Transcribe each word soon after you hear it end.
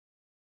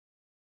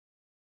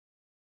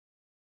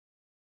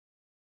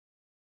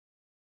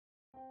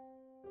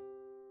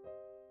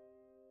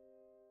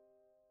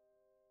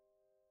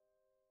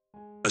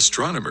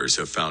Astronomers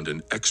have found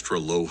an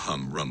extra-low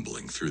hum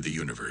rumbling through the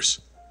universe.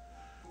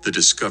 The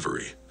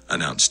discovery,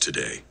 announced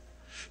today,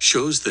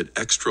 shows that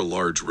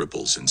extra-large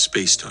ripples in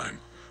spacetime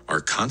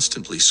are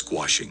constantly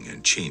squashing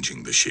and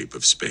changing the shape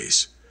of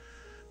space.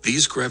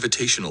 These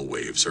gravitational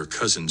waves are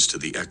cousins to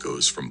the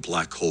echoes from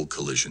black hole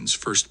collisions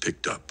first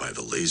picked up by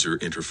the Laser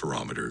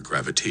Interferometer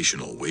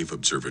Gravitational Wave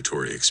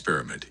Observatory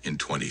experiment in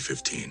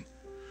 2015.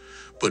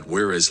 But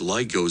whereas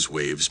LIGO's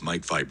waves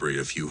might vibrate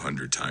a few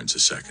hundred times a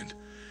second,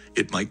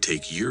 it might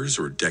take years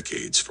or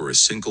decades for a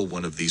single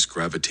one of these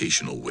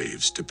gravitational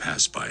waves to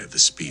pass by at the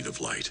speed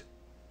of light.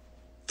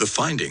 The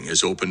finding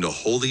has opened a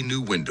wholly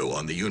new window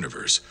on the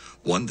universe,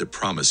 one that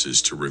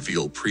promises to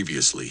reveal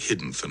previously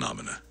hidden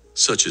phenomena,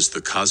 such as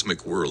the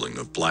cosmic whirling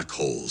of black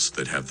holes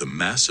that have the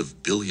mass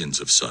of billions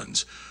of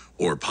suns,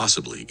 or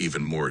possibly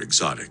even more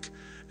exotic,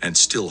 and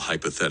still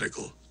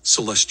hypothetical,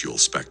 celestial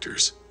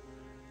specters.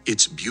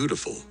 "It's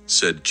beautiful,"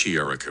 said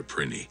Chiara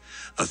Caprini,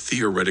 a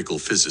theoretical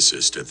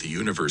physicist at the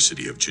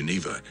University of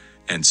Geneva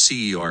and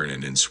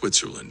CERN in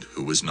Switzerland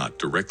who was not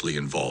directly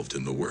involved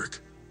in the work.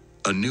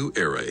 A new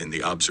era in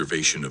the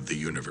observation of the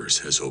universe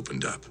has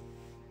opened up.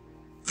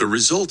 The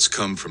results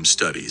come from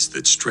studies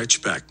that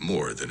stretch back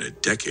more than a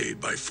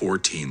decade by 4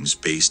 teams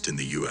based in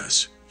the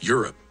US,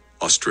 Europe,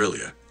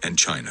 Australia, and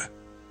China.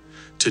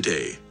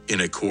 Today,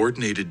 in a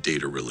coordinated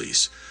data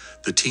release,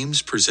 the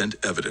teams present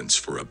evidence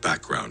for a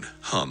background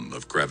hum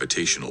of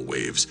gravitational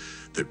waves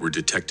that were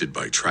detected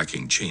by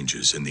tracking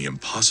changes in the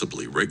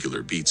impossibly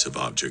regular beats of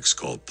objects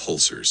called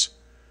pulsars.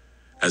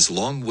 As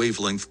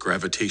long-wavelength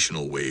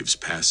gravitational waves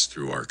pass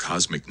through our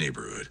cosmic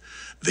neighborhood,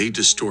 they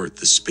distort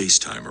the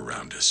space-time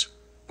around us,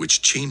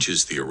 which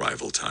changes the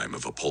arrival time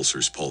of a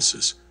pulsar's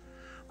pulses.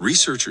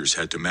 Researchers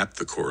had to map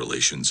the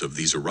correlations of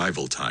these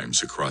arrival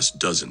times across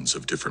dozens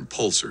of different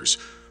pulsars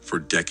for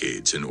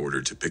decades in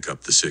order to pick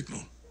up the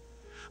signal.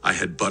 "I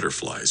had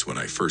butterflies when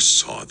I first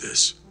saw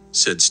this,"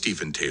 said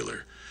Stephen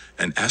Taylor,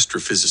 an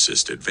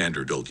astrophysicist at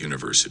Vanderbilt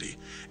University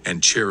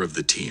and chair of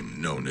the team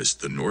known as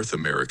the North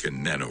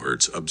American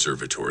Nanohertz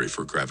Observatory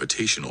for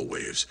Gravitational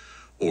Waves,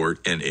 or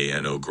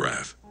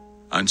NANO-GRAV.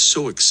 "I'm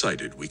so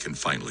excited we can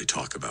finally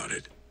talk about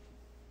it."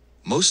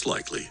 Most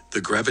likely,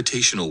 the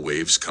gravitational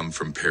waves come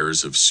from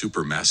pairs of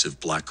supermassive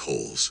black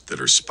holes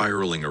that are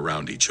spiraling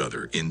around each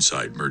other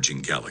inside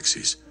merging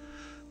galaxies.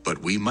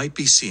 But we might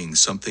be seeing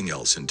something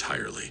else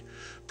entirely,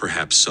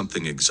 perhaps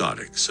something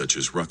exotic such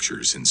as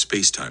ruptures in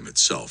spacetime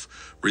itself,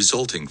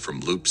 resulting from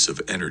loops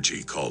of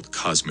energy called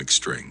cosmic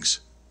strings.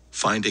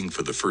 Finding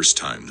for the first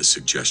time the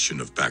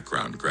suggestion of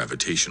background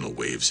gravitational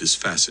waves is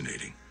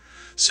fascinating,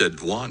 said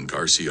Juan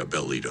Garcia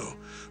Bellido,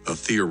 a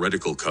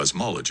theoretical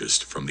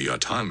cosmologist from the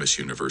Autonomous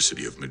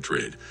University of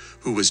Madrid,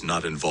 who was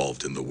not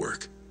involved in the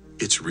work.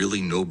 "It's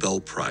really Nobel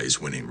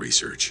Prize-winning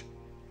research."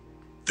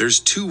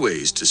 There's 2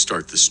 ways to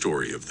start the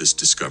story of this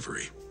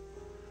discovery.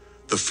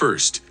 The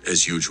first,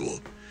 as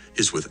usual,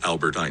 is with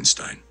Albert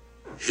Einstein.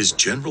 His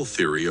general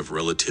theory of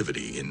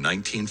relativity in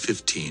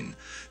 1915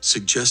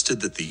 suggested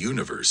that the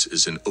universe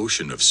is an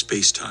ocean of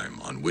spacetime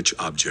on which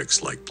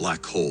objects like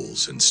black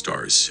holes and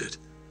stars sit.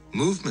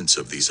 Movements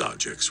of these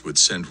objects would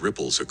send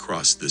ripples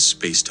across this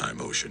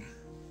spacetime ocean,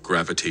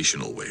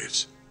 gravitational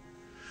waves.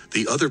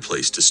 The other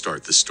place to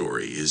start the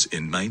story is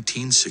in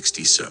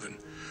 1967,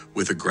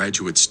 with a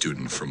graduate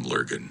student from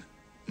Lurgan,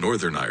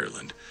 Northern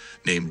Ireland,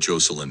 named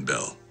Jocelyn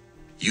Bell.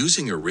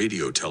 Using a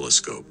radio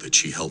telescope that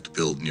she helped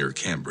build near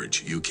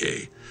Cambridge,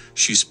 UK,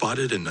 she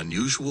spotted an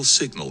unusual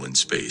signal in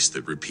space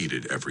that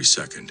repeated every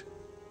second.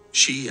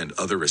 She and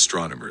other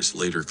astronomers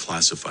later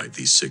classified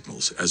these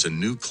signals as a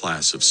new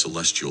class of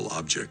celestial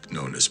object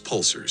known as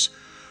pulsars,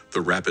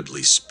 the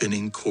rapidly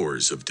spinning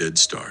cores of dead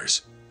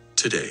stars.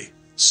 Today,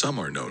 some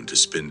are known to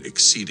spin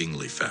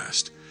exceedingly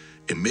fast,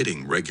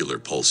 emitting regular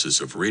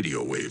pulses of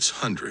radio waves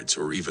hundreds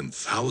or even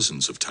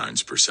thousands of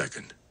times per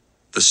second.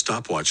 The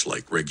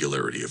stopwatch-like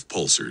regularity of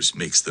pulsars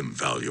makes them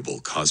valuable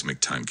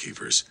cosmic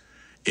timekeepers.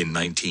 In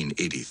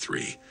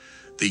 1983,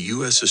 the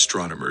U.S.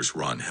 astronomers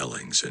Ron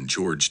Hellings and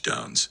George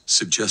Downs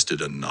suggested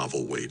a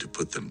novel way to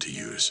put them to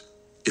use.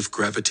 If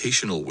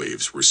gravitational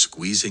waves were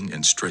squeezing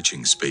and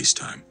stretching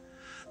spacetime,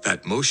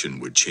 that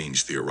motion would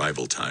change the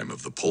arrival time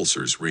of the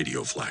pulsar's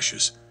radio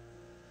flashes.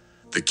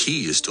 The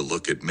key is to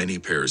look at many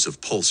pairs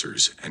of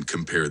pulsars and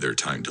compare their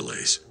time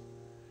delays.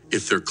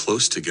 If they're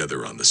close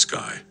together on the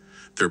sky,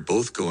 they're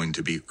both going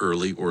to be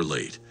early or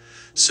late,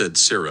 said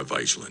Sarah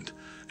Weichland,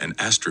 an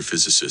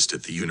astrophysicist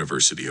at the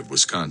University of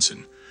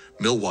Wisconsin,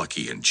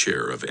 Milwaukee and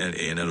chair of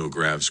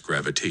NANO-GRAV's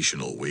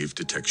Gravitational Wave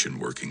Detection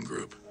Working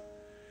Group.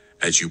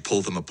 As you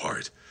pull them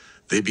apart,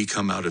 they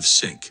become out of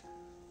sync,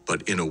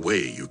 but in a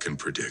way you can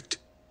predict.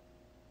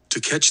 To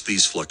catch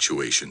these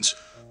fluctuations,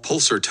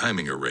 pulsar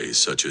timing arrays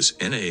such as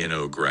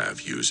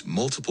NANO-GRAV use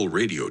multiple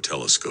radio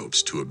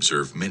telescopes to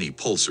observe many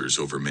pulsars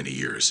over many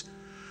years.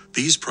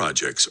 These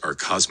projects are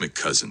cosmic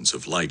cousins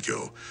of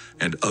LIGO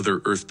and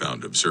other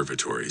earthbound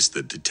observatories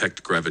that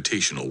detect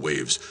gravitational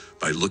waves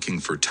by looking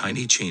for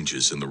tiny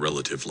changes in the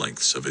relative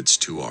lengths of its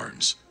 2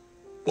 arms.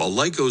 While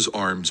LIGO's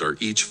arms are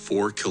each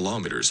 4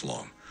 kilometers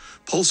long,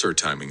 Pulsar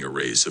timing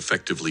arrays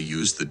effectively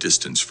use the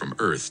distance from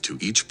Earth to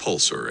each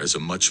pulsar as a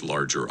much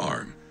larger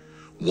arm,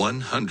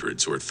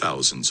 hundreds or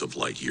thousands of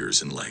light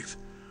years in length.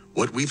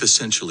 What we've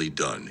essentially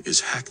done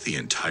is hack the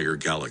entire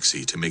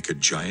galaxy to make a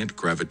giant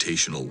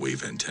gravitational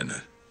wave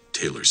antenna,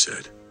 Taylor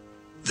said.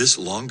 This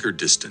longer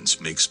distance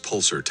makes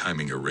pulsar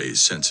timing arrays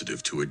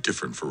sensitive to a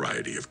different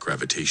variety of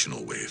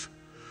gravitational wave,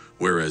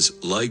 whereas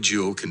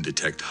LIGO can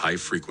detect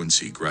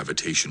high-frequency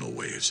gravitational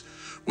waves,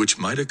 which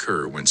might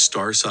occur when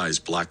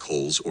star-sized black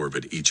holes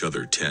orbit each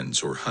other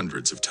tens or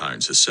hundreds of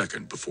times a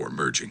second before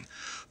merging.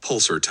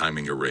 Pulsar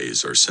timing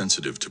arrays are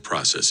sensitive to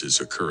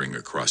processes occurring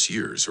across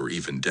years or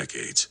even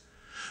decades.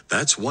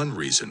 That's one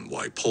reason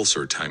why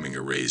pulsar timing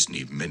arrays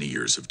need many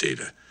years of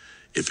data.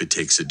 If it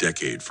takes a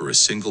decade for a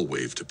single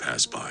wave to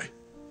pass by,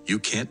 you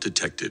can't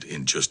detect it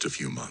in just a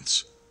few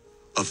months.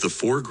 Of the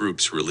 4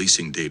 groups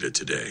releasing data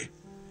today,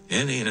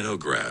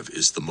 NANOGrav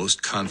is the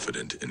most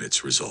confident in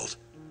its result.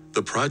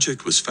 The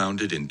project was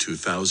founded in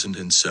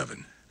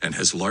 2007 and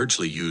has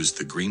largely used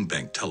the Green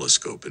Bank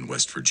Telescope in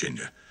West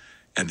Virginia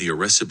and the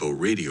Arecibo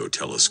Radio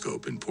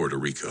Telescope in Puerto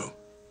Rico,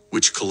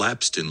 which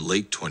collapsed in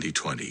late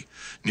 2020,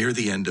 near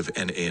the end of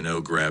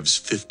NANOGrav's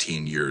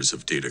 15 years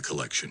of data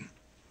collection.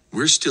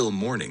 We're still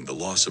mourning the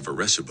loss of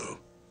Arecibo,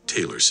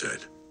 Taylor said.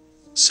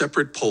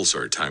 Separate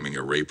pulsar timing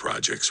array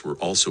projects were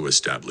also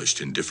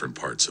established in different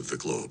parts of the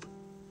globe.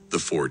 The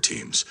 4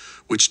 teams,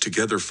 which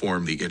together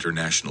form the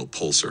International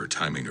Pulsar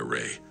Timing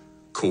Array,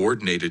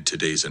 coordinated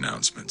today's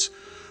announcements,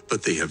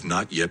 but they have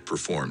not yet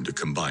performed a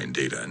combined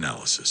data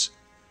analysis.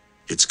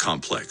 It's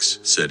complex,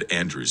 said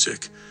Andrew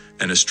Zick,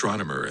 an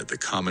astronomer at the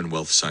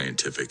Commonwealth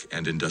Scientific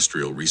and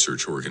Industrial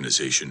Research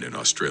Organization in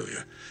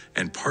Australia,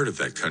 and part of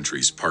that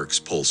country's Parkes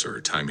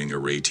Pulsar Timing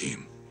Array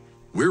team.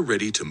 We're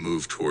ready to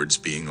move towards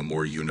being a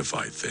more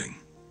unified thing.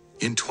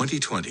 In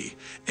 2020,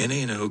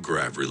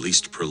 NANOGrav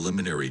released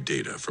preliminary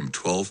data from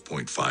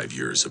 12.5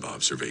 years of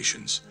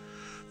observations.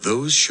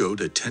 Those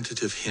showed a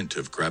tentative hint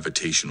of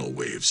gravitational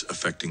waves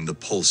affecting the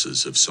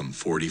pulses of some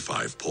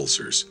 45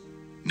 pulsars.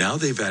 Now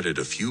they've added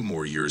a few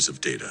more years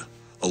of data,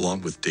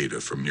 along with data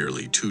from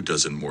nearly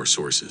 24 more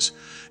sources,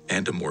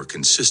 and a more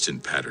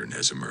consistent pattern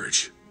has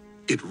emerged.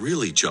 It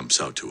really jumps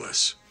out to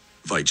us,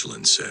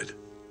 Vigilant said.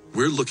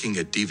 We're looking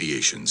at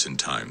deviations in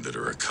time that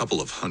are a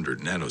couple of hundred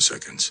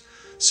nanoseconds,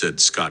 said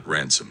Scott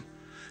Ransom,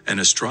 an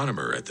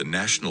astronomer at the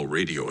National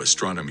Radio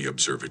Astronomy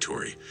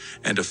Observatory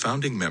and a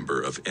founding member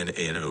of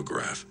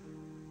NANOGrav.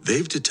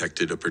 They've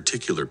detected a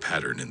particular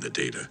pattern in the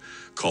data,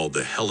 called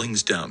the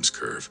Hellings-Downs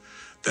curve,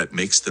 that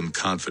makes them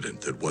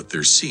confident that what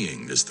they're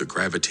seeing is the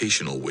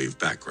gravitational wave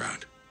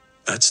background.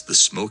 That's the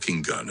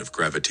smoking gun of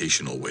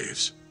gravitational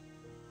waves.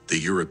 The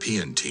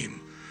European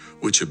team,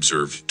 which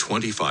observed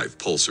 25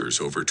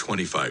 pulsars over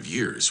 25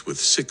 years with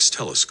 6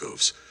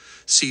 telescopes,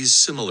 sees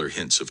similar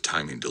hints of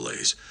timing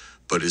delays,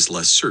 but is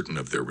less certain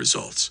of their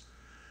results.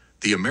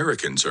 The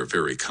Americans are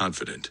very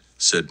confident,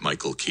 said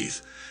Michael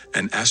Keith,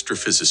 an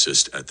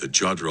astrophysicist at the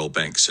Jodrell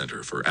Bank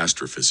Center for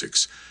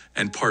Astrophysics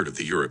and part of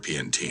the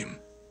European team.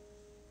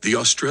 The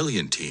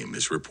Australian team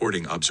is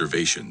reporting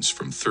observations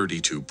from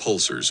 32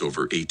 pulsars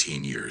over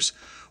 18 years,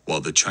 while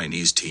the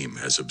Chinese team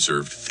has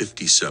observed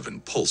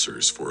 57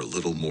 pulsars for a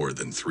little more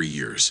than 3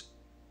 years.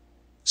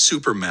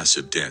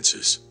 Supermassive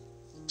dances.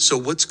 So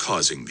what's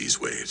causing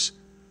these waves?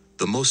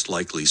 The most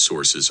likely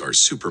sources are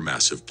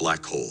supermassive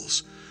black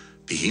holes,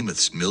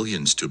 behemoths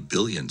millions to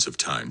billions of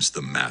times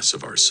the mass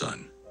of our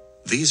sun.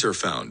 These are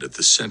found at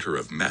the center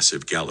of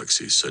massive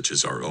galaxies such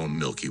as our own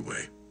Milky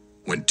Way.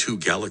 When 2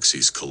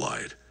 galaxies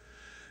collide,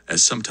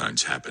 as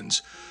sometimes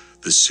happens,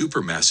 the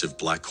supermassive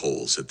black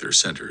holes at their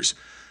centers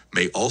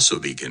may also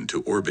begin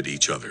to orbit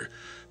each other,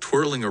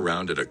 twirling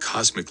around at a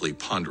cosmically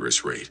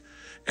ponderous rate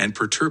and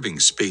perturbing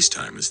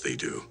spacetime as they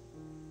do.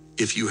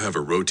 If you have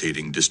a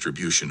rotating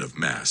distribution of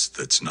mass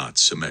that's not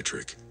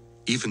symmetric,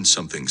 even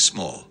something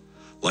small,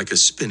 like a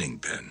spinning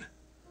pen,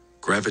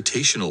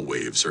 gravitational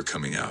waves are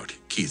coming out,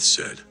 Keith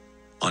said.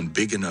 On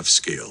big enough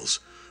scales,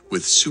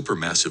 with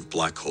supermassive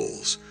black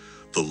holes,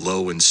 the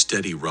low and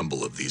steady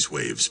rumble of these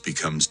waves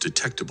becomes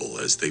detectable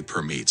as they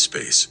permeate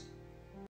space.